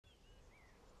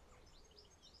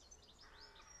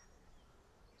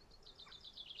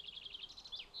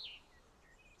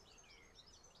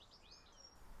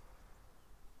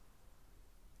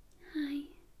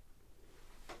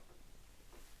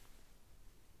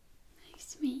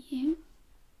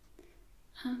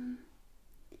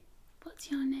What's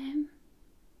your name?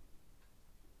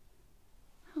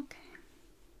 Okay.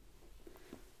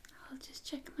 I'll just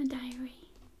check my diary.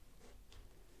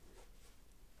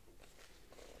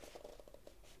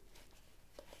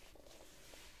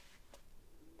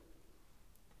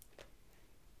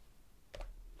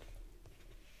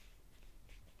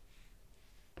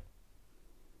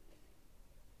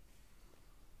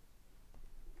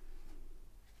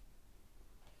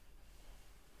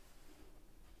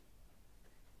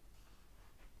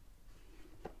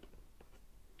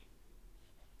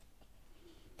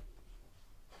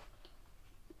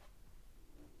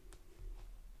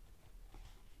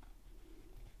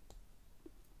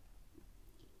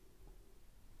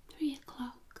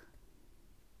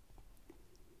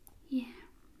 Yeah,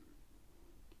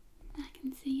 I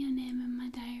can see your name in my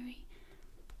diary,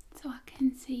 so I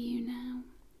can see you now.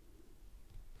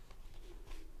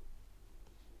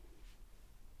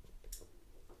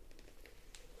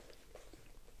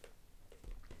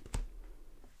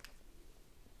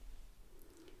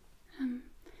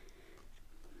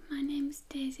 My name's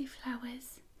Daisy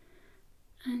Flowers,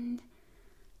 and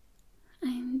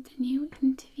I'm the new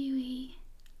interviewee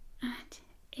at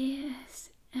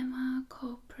A.S.M.R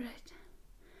Corporation,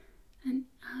 and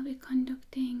I'll be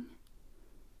conducting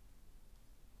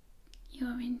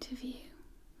your interview.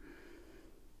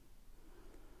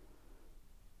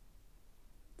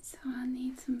 So I'll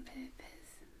need some papers.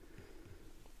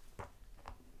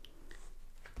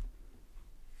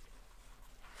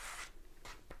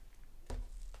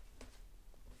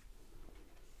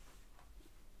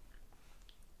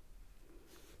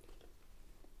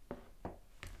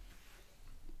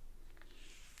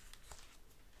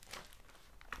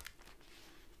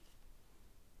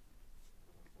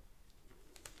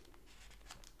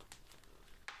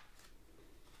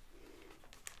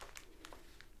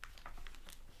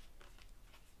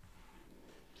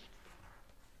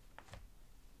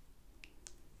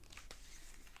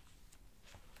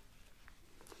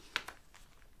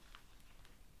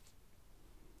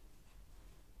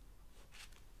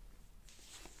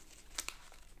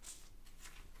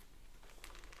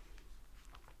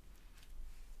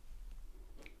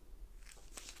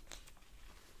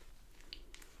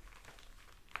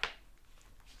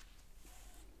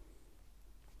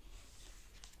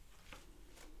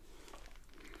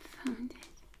 Found it.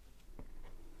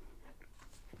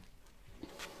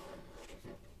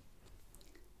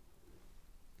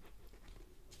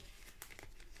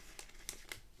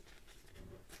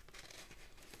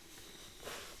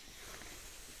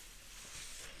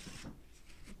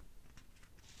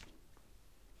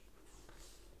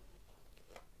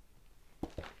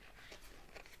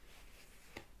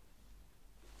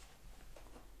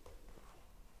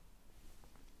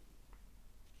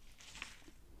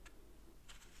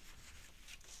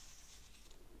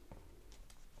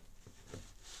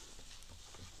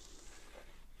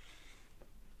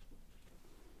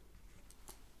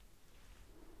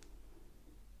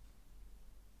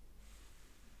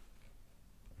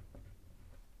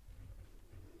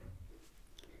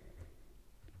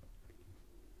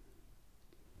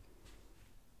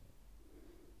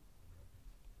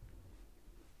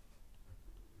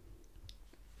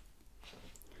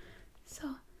 So,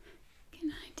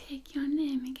 can I take your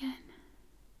name again?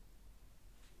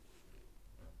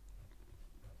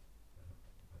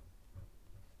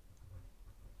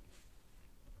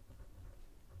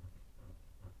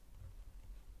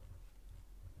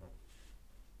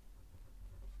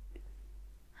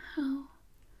 How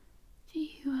do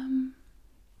you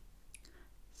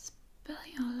spell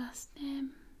your last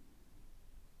name?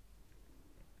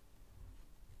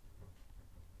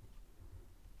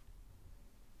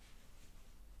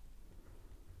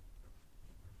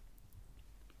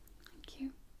 Thank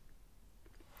you.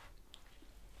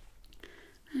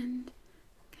 And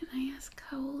can I ask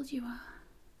how old you are?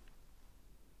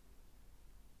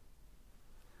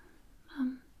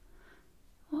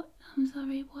 What? I'm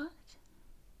sorry, what?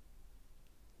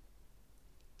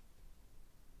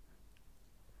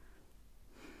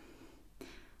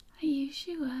 Are you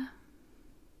sure?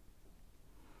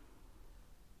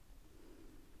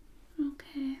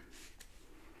 Okay.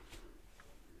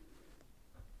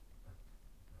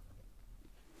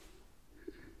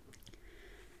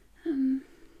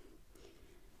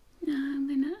 Now I'm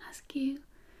gonna ask you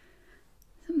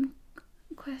some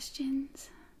questions.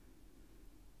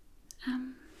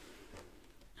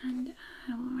 And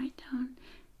I will write down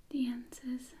the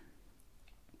answers.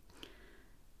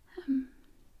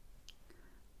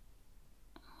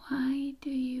 Why do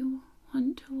you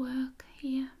want to work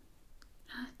here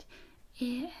at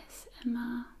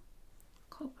A.S.M.R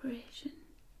Corporation?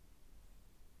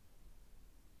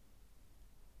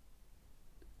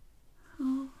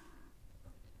 Oh,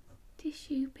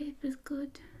 tissue paper's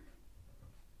good.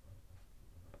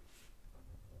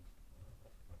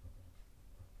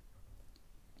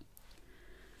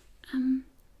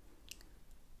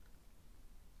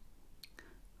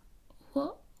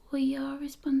 What were your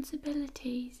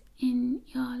responsibilities in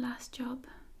your last job?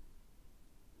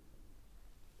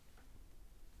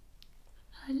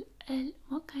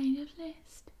 What kind of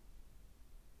list?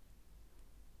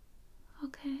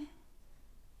 Okay.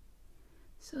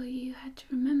 So you had to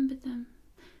remember them.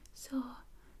 So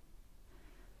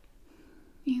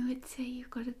you would say you've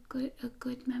got a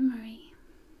good memory.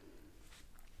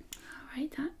 I'll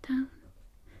write that down.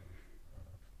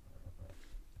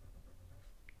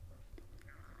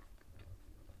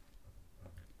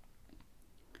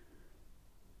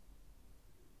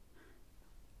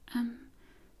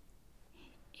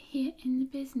 Here in the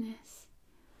business,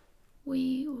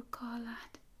 we would call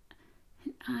that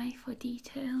an eye for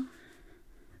detail.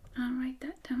 I'll write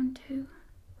that down too,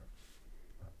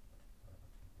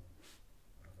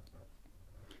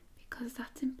 because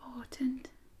that's important.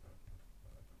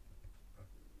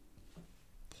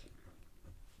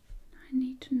 I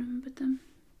need to number them.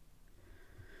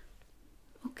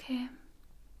 Okay.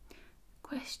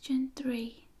 Question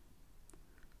 3.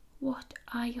 What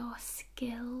are your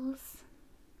skills?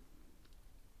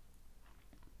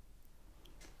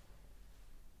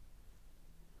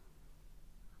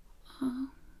 Oh,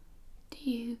 do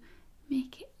you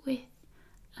make it with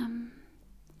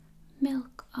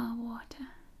milk or water?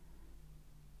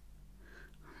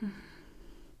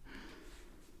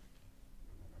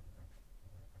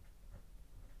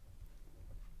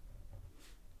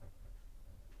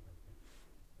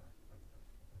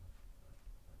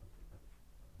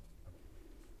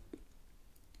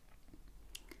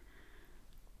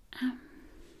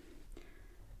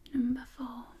 Number 4.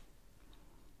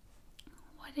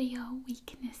 What are your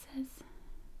weaknesses?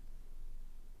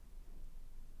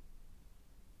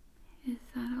 Is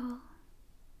that all?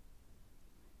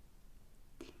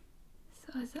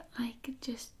 So is it like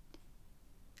just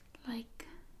like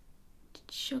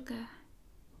sugar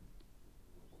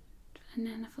and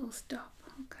then a full stop?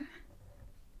 Okay.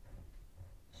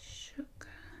 Sugar.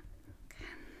 Okay.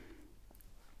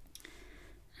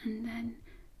 And then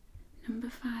number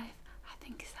 5, I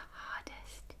think is the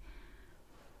hardest.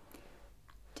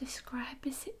 Describe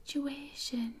a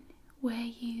situation where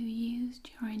you used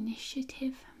your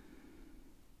initiative.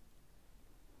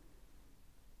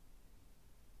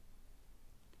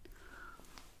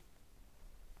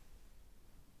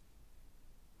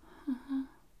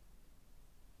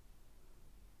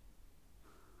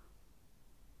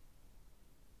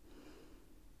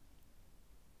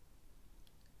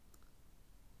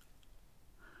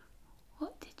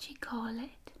 What did she call it?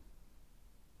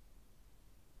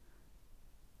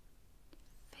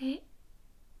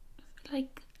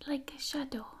 Like a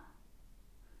shadow.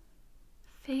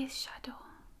 Face shadow.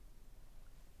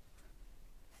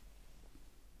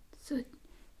 So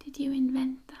did you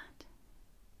invent that?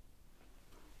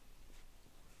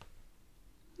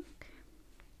 Okay.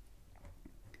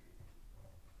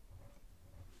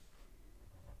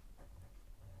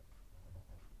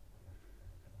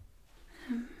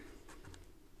 One,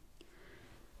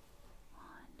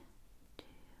 two,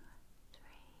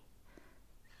 three,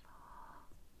 4,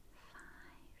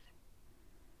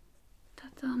 5.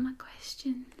 That's all my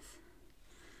questions.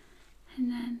 And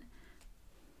then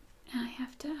I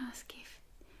have to ask if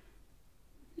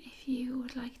you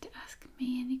would like to ask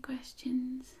me any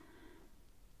questions.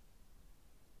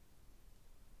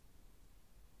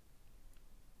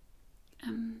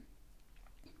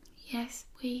 Yes,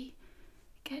 we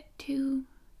get two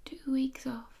weeks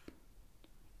off.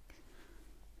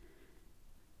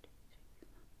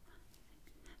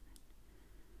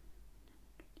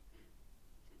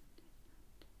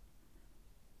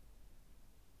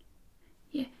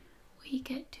 Yeah, we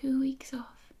get 2 weeks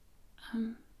off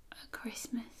at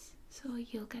Christmas, so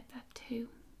you'll get that too.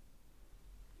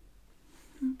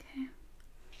 Okay.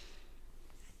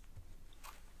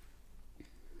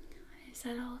 Is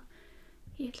that all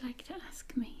you'd like to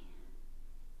ask me?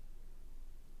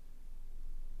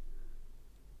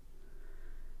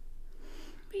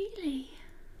 Really?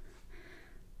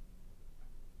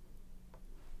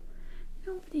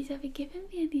 Nobody's ever given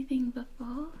me anything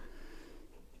before.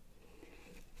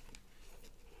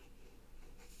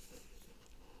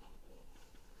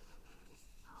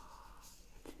 Oh,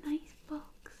 it's a nice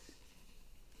box.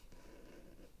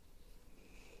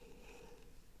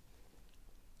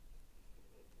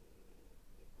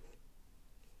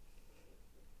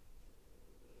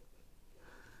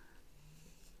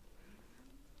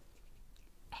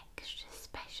 Extra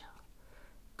special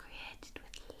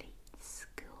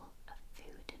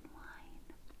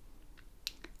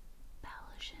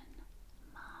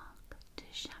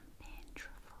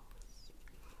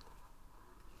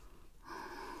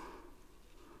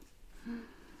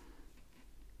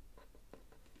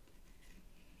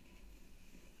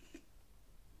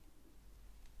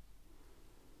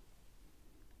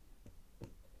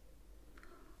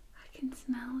can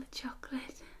smell the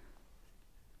chocolate.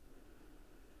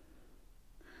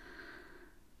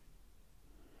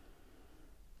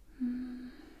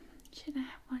 Should I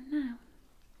have one now?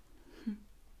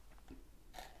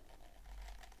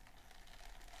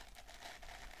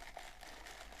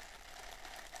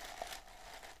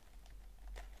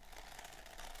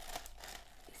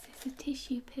 Is this a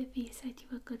tissue paper you said you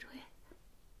were good with?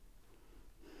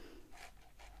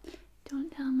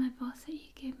 Don't tell my boss that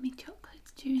you gave me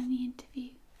chocolates during the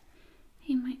interview.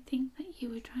 He might think that you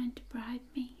were trying to bribe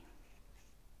me.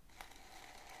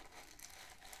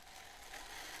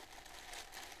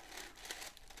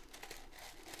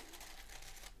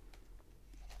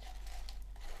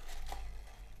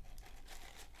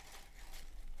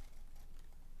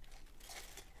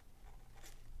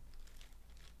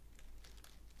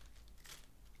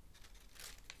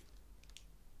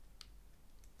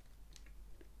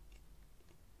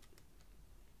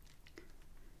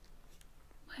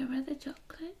 Where are the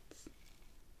chocolates?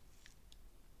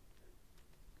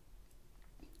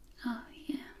 Oh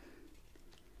yeah,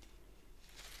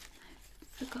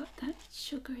 I forgot that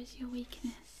sugar is your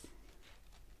weakness.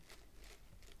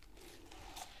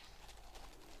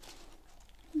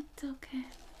 It's okay.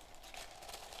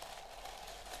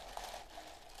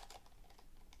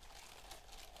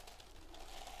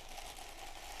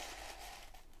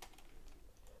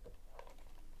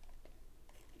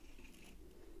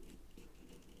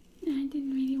 I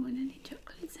didn't really want any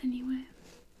chocolates anyway.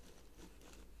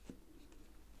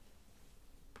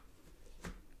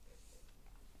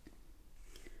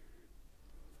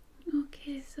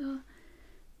 Okay, so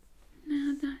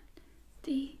now that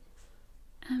the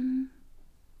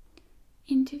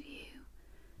interview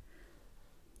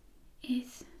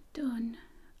is done,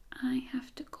 I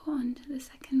have to go on to the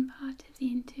second part of the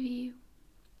interview,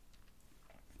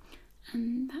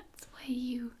 and that's where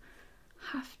you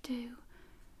have to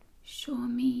show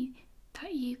me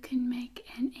that you can make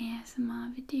an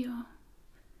ASMR video,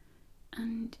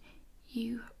 and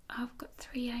I've got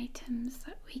 3 items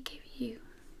that we give you.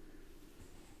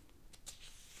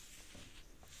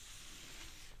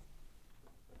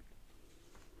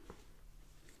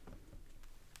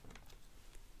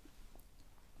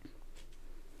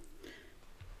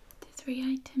 The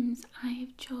 3 items I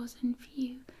have chosen for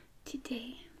you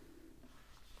today.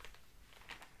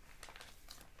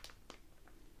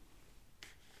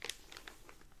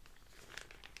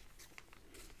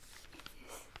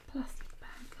 Plastic bag.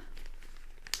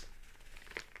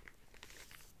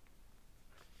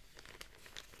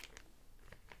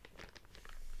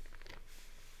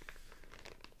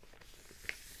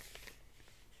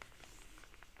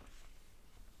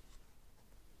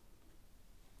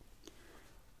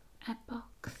 A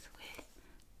box with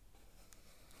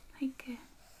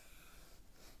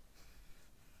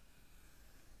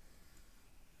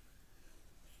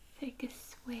like a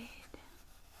suede.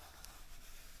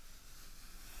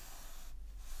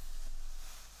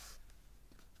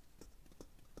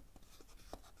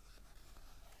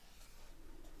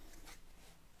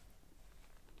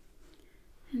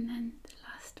 And then the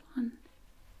last one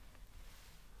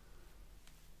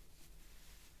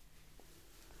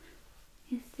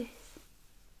is this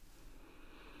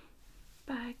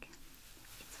bag.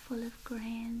 It's full of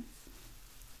grains,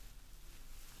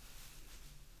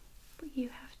 but you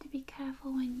have to be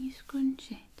careful when you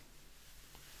scrunch it,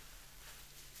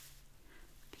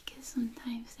 because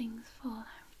sometimes things fall out.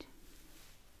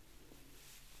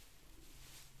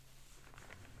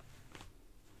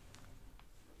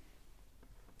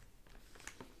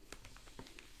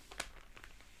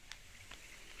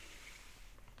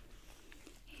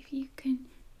 If you can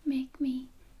make me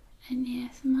an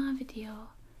ASMR video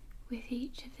with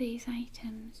each of these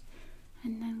items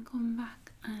and then come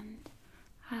back and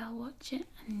I'll watch it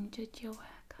and judge your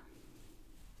work.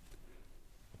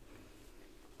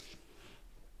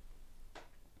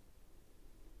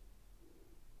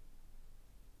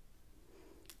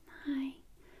 Hi,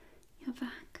 you're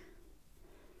back.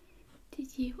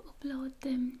 Did you upload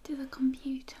them to the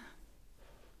computer?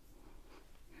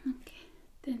 Okay,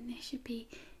 then they should be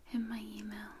in my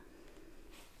email.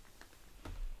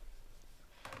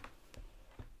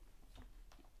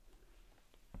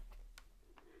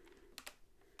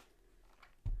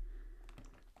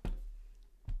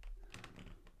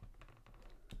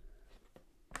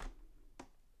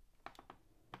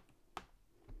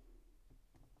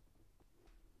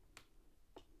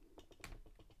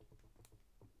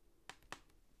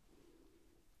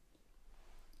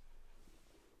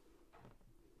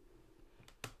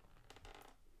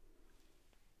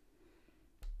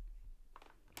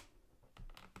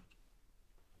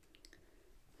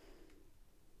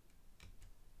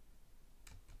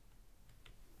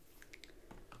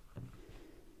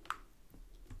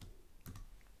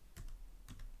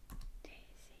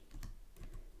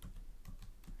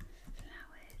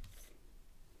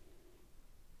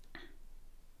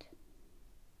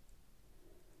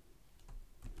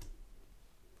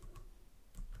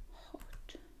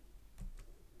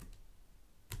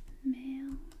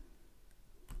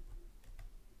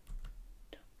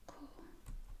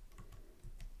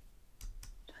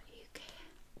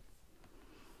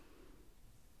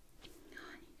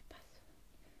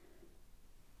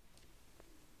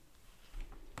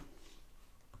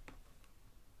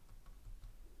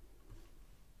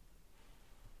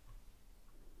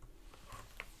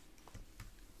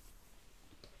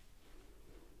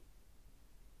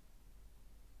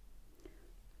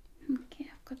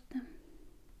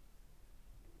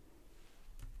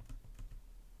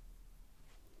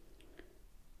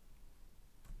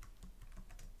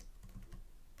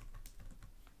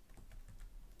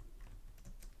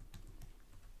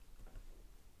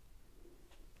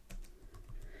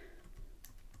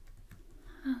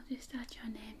 just add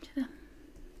your name to them.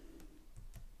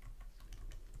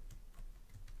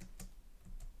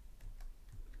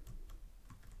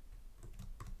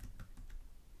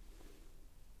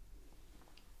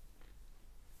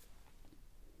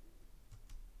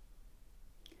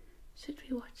 Should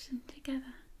we watch them together?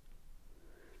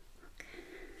 Okay.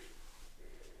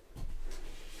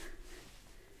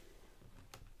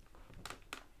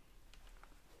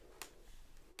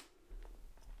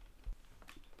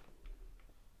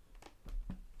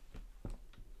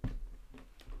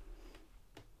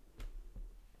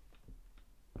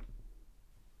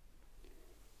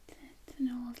 It's an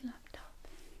old laptop.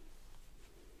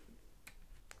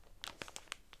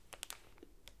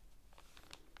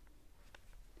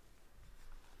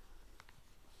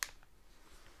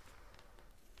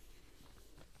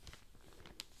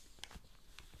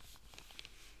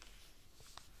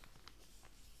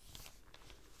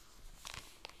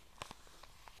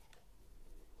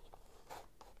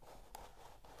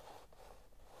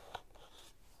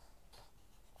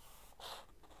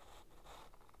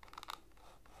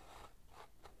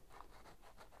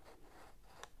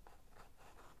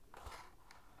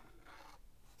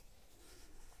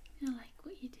 I like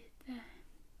what you did there.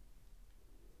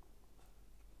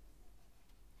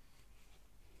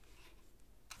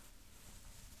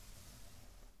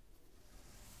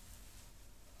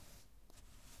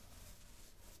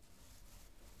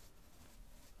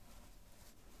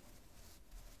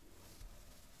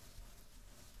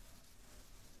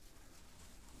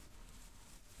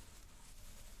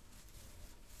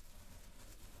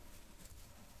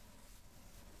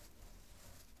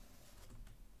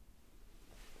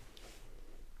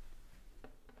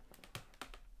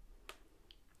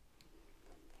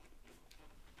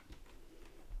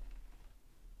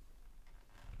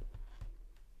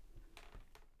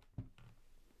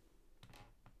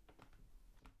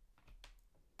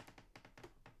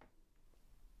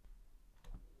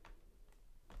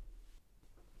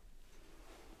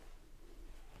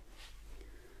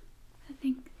 I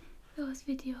think those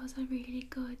videos are really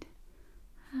good,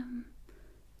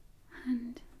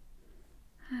 and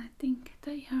I think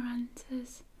that your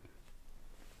answers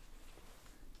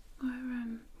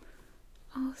were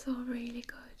also really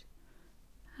good,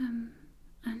 and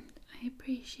I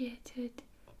appreciated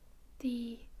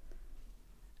the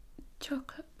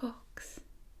chocolate box.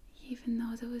 Even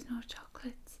though there was no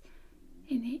chocolates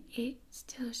in it, it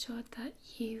still showed that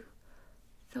you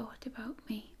thought about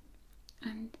me,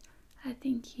 and I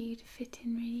think you'd fit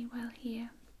in really well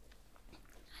here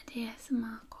at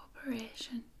A.S.M.R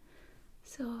Corporation.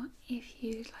 So if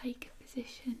you'd like a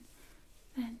position,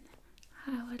 then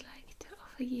I would like to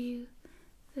offer you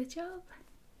the job.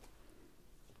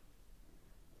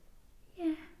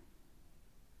 Yeah,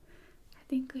 I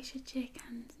think we should shake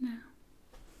hands now.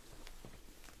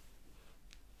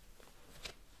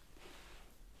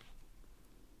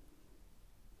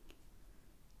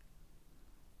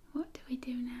 What do we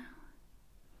do now?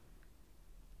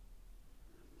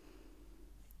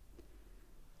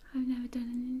 I've never done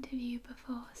an interview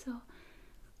before, so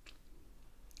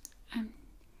I'm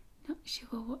not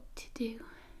sure what to do.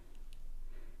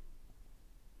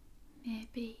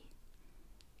 Maybe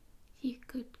you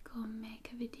could go and make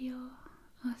a video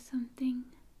or something.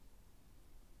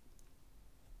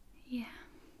 Yeah,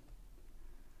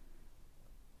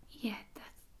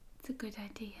 that's a good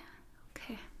idea.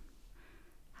 Okay,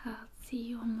 I'll see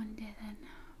you on Monday then.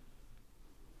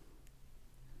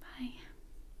 Bye.